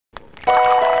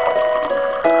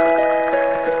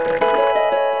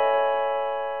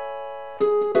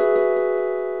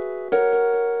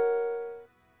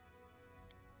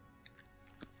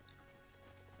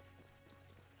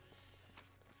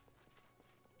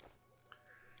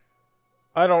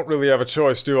I don't really have a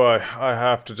choice, do I? I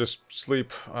have to just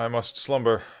sleep. I must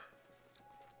slumber.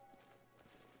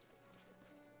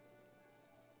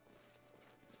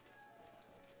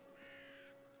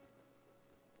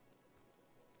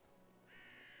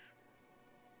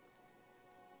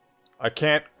 I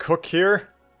can't cook here?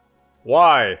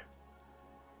 Why?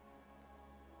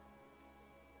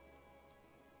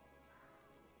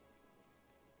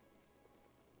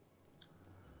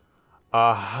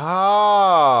 Aha!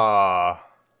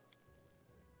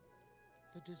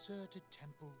 The deserted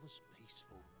temple was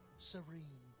peaceful,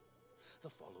 serene. The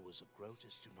followers of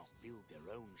Grotus do not build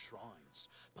their own shrines,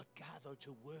 but gather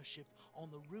to worship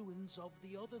on the ruins of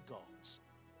the other gods.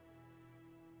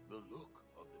 The look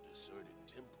of the deserted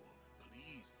temple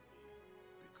pleased me,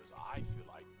 because I feel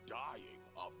like dying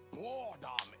of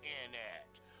boredom in it.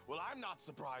 Well, I'm not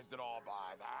surprised at all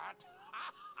by that.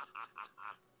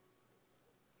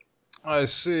 I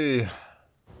see.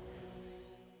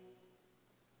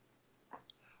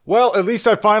 Well, at least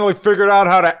I finally figured out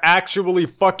how to actually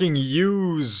fucking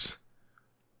use,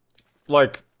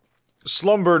 like,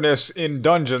 slumberness in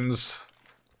dungeons.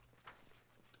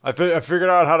 I figured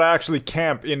out how to actually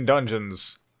camp in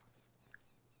dungeons.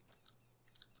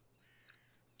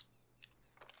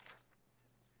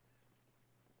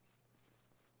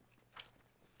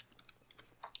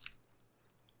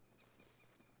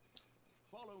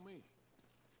 Follow me.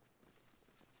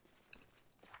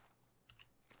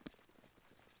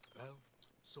 Well,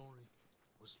 sorry,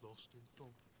 was lost in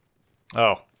thought.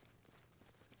 Oh.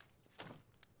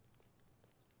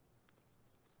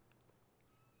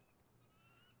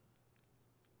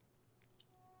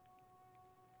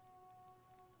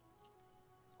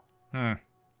 Hmm.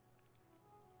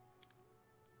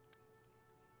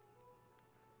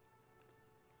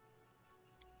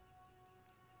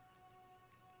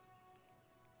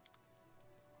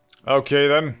 Okay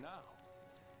then.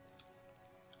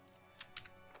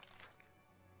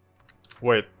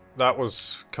 Wait, that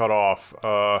was cut off.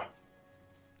 I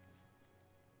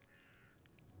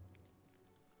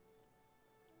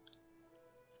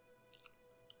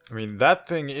mean, that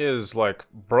thing is, like,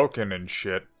 broken and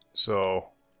shit, so...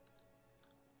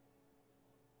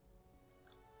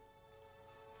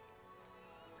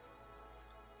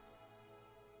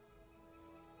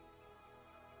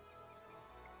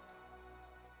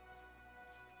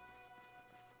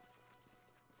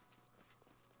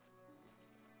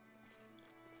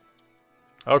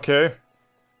 Okay.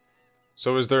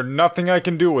 So is there nothing I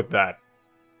can do with that?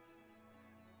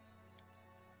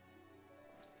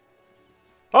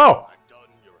 Oh! I've done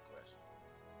your request.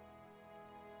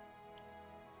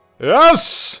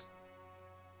 Yes!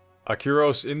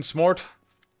 Akiros Insmort?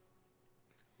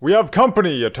 We have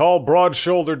company! A tall,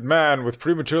 broad-shouldered man with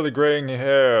prematurely graying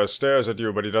hair stares at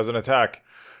you, but he doesn't attack.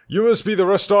 You must be the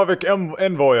Restovic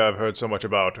envoy I've heard so much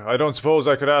about. I don't suppose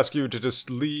I could ask you to just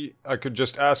leave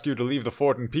the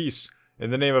fort in peace,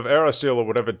 in the name of Erastil or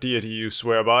whatever deity you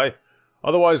swear by.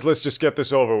 Otherwise, let's just get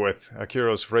this over with.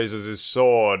 Akiros raises his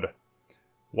sword,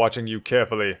 watching you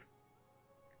carefully.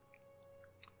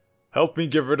 Help me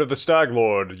get rid of the Stag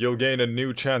Lord. You'll gain a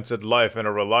new chance at life and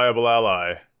a reliable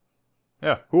ally.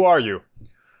 Yeah, who are you?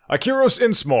 Akiros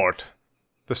Insmort,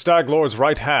 the Stag Lord's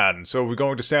right hand. So are we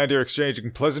going to stand here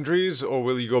exchanging pleasantries, or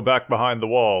will you go back behind the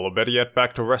wall, or better yet,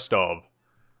 back to Restov?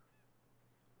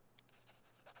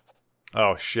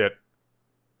 Oh, shit.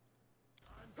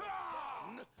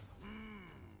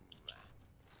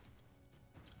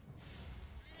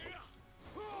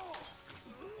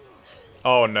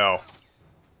 Oh, no.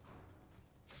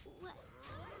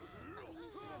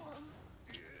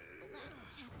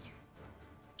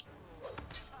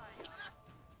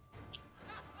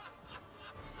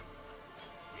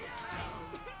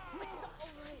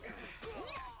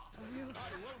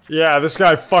 Yeah, this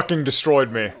guy fucking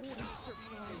destroyed me.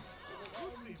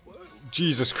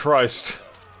 Jesus Christ.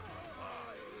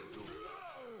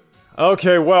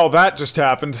 Okay, well, that just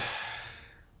happened.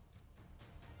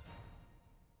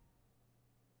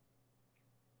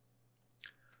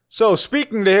 So,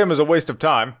 speaking to him is a waste of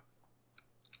time.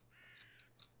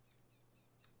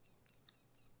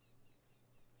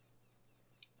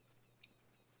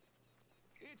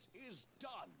 It is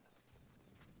done.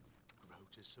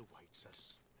 Grotus awaits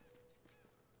us.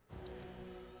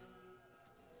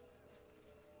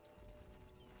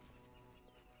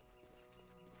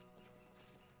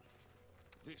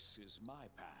 This is my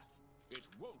path. It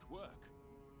won't work.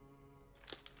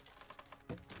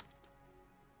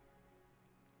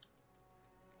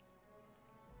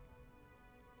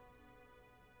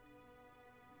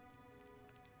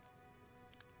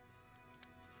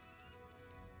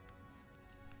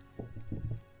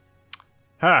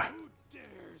 Ha! Who dare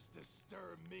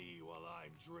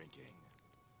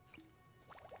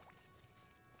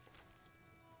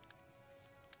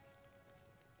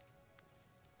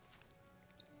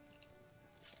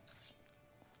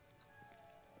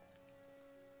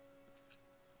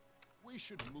we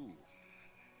should move.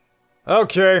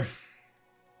 Okay.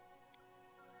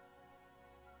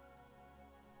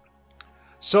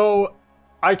 So,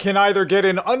 I can either get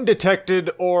in undetected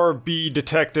or be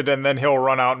detected and then he'll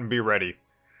run out and be ready.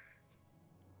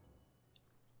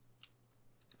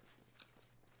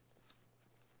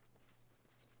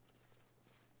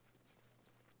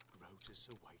 Grotus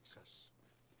awaits us.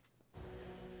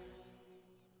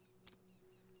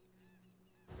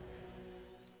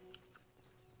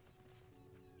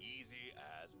 Easy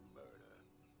as murder.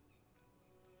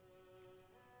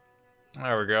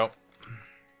 There we go.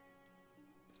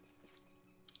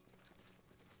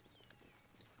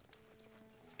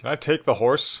 Can I take the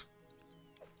horse?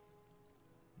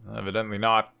 Evidently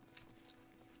not.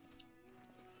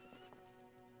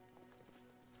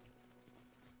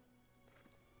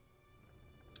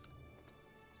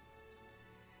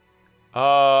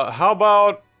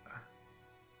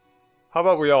 How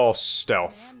about we all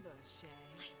stealth? Ambush, eh?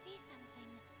 I see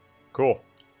something. Cool.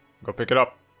 Go pick it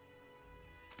up.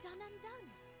 Done undone.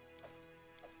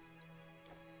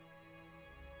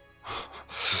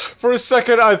 For a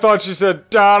second, I thought she said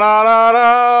da da da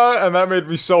da, and that made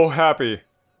me so happy.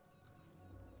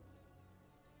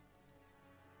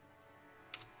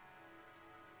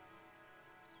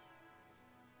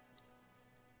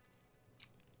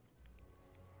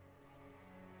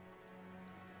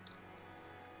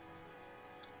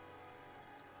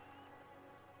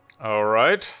 All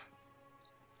right.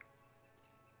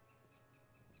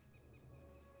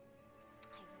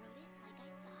 I wrote it like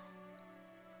I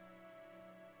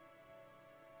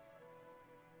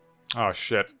saw it. Oh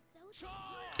shit. And so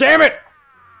Damn it!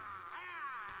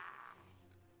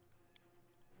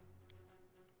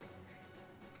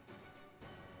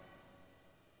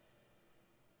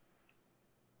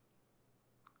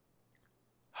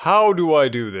 How do I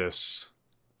do this?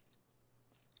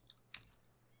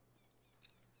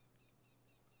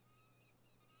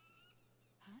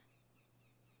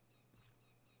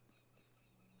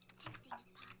 anything is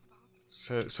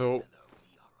possible. So We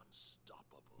are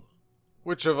unstoppable.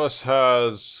 which of us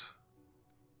has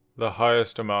the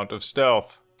highest amount of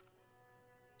stealth?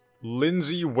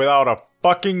 Lindsay, without a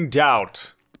fucking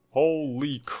doubt.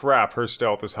 Holy crap, her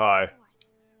stealth is high.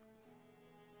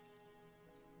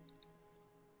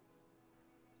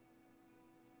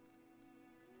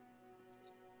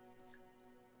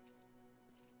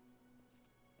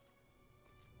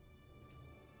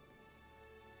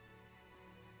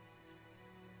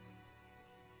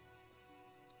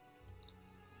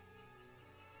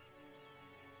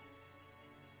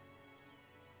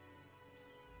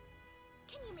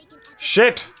 Can you make an epic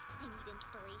Shit! voice? I need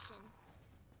inspiration.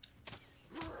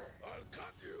 I'll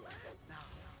cut you.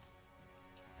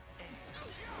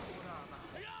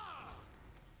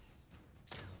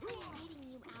 I'm writing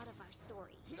you out of our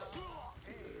story.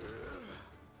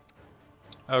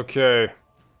 Okay.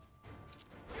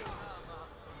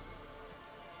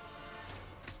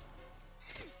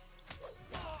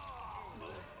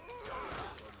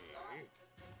 Serves you right.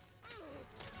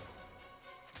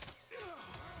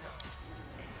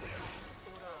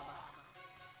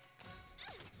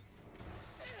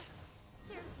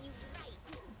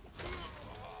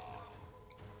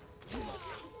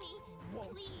 Excuse me,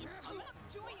 please. I'm not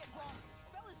doing it wrong. The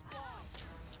spell is flawed.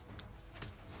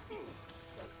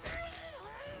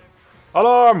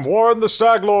 Alarm! Warn the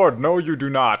Stag Lord! No, you do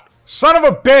not. Son of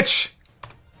a bitch!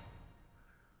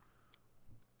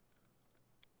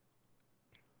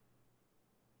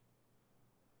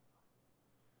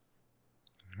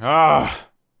 Ah.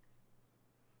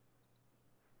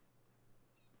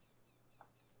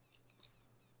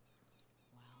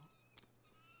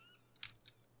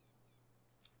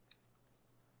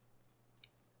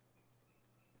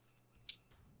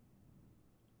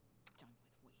 Done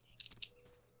with waiting.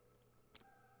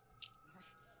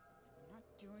 I'm not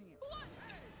doing it.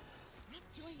 I'm not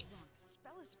doing it wrong. The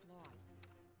spell is flawed.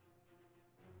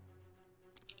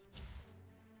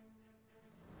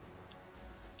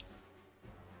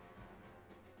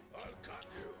 I'll cut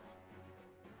you.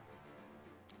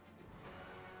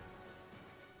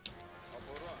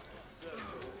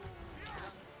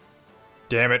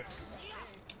 Damn it.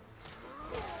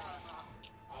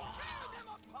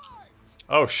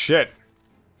 Oh shit.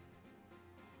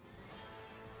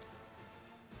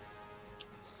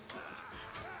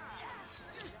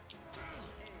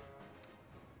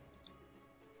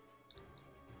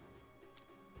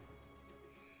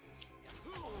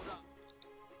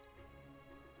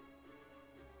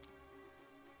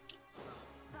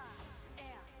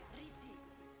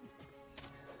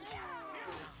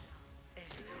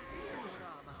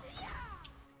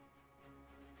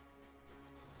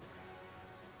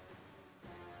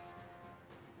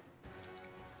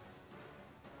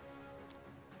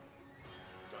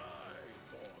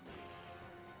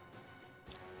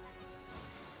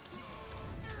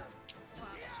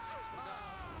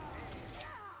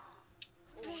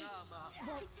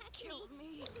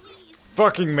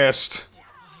 Fucking missed.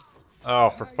 Oh,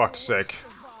 for fuck's sake.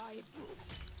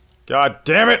 God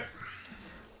damn it!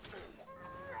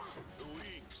 The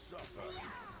weak suffer.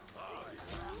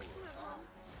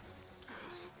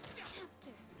 Chapter.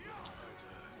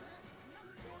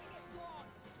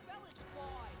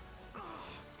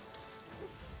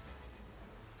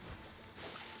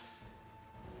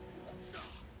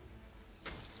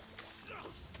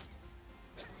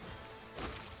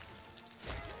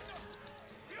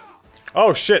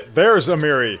 Oh shit, there's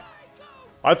Amiri.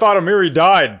 I thought Amiri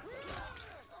died.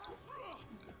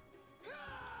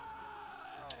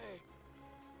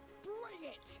 Bring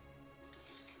it!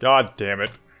 God damn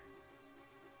it.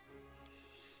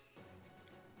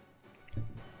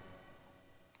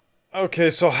 Okay,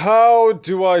 so how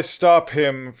do I stop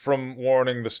him from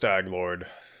warning the Stag Lord?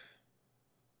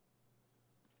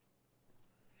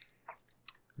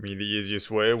 I mean, the easiest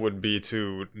way would be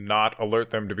to not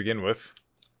alert them to begin with.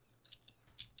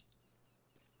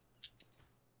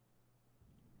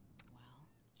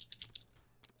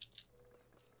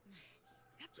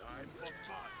 Time for fun.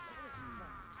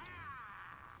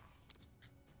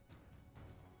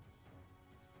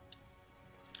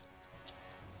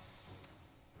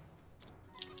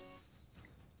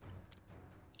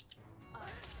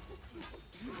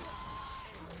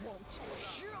 Won't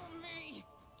kill me!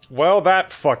 Well,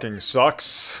 that fucking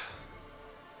sucks.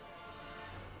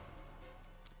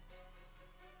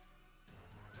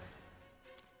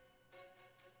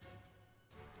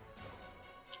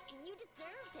 You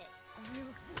deserved it. I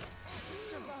will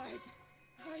survive.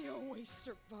 I always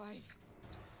survive.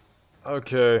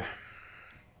 Okay.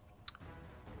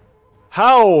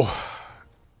 How?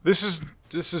 This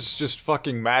is just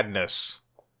fucking madness.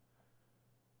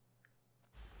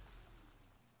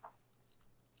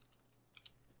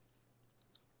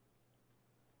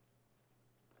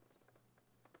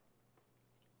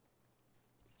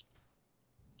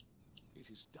 It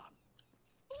is done.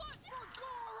 Blood for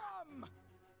Gorham!